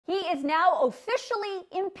He is now officially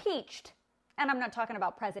impeached. And I'm not talking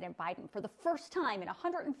about President Biden. For the first time in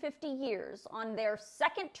 150 years, on their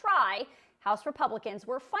second try, House Republicans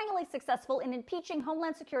were finally successful in impeaching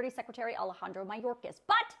Homeland Security Secretary Alejandro Mayorkas.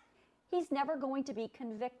 But he's never going to be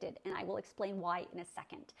convicted, and I will explain why in a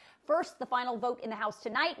second. First, the final vote in the House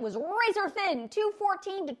tonight was razor thin,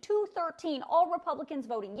 214 to 213. All Republicans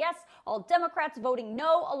voting yes, all Democrats voting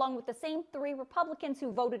no, along with the same three Republicans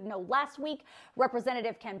who voted no last week: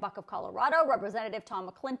 Representative Ken Buck of Colorado, Representative Tom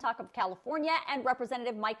McClintock of California, and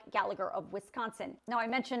Representative Mike Gallagher of Wisconsin. Now, I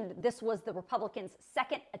mentioned this was the Republicans'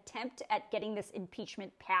 second attempt at getting this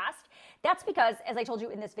impeachment passed. That's because, as I told you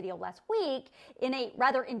in this video last week, in a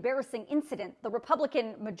rather embarrassing incident, the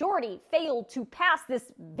Republican majority failed to pass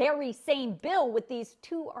this very same bill with these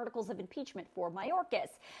two articles of impeachment for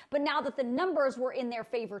Mayorkas. But now that the numbers were in their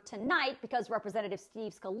favor tonight, because Representative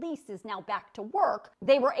Steve Scalise is now back to work,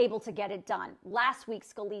 they were able to get it done. Last week,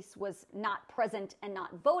 Scalise was not present and not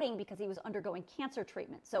voting because he was undergoing cancer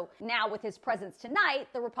treatment. So now with his presence tonight,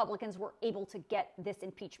 the Republicans were able to get this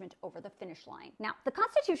impeachment over the finish line. Now, the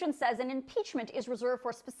Constitution says an impeachment is reserved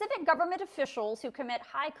for specific government officials who commit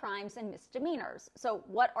high crimes and misdemeanors. So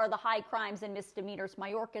what are the high crimes and misdemeanors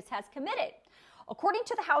Mayorkas has committed? According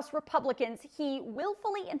to the House Republicans, he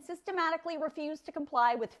willfully and systematically refused to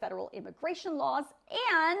comply with federal immigration laws,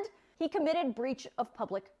 and he committed breach of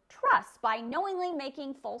public trust by knowingly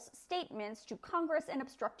making false statements to Congress and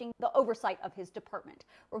obstructing the oversight of his department.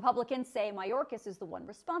 Republicans say Mayorkas is the one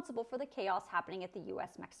responsible for the chaos happening at the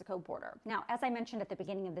U.S.-Mexico border. Now, as I mentioned at the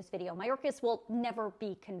beginning of this video, Mayorkas will never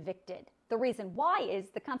be convicted. The reason why is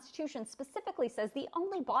the Constitution specifically says the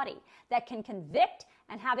only body that can convict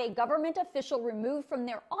and have a government official removed from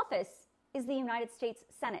their office is the United States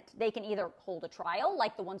Senate. They can either hold a trial,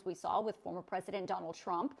 like the ones we saw with former President Donald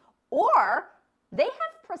Trump, or they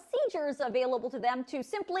have procedures available to them to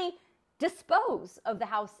simply dispose of the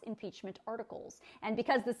House impeachment articles. And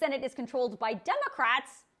because the Senate is controlled by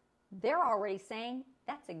Democrats, they're already saying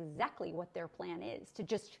that's exactly what their plan is, to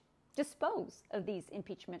just dispose of these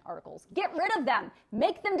impeachment articles. Get rid of them.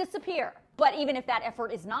 Make them disappear. But even if that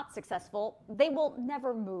effort is not successful, they will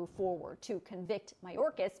never move forward to convict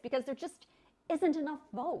Mayorkas because there just isn't enough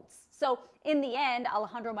votes. So in the end,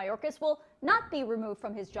 Alejandro Mayorkas will not be removed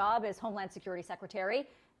from his job as Homeland Security Secretary,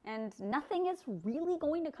 and nothing is really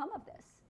going to come of this.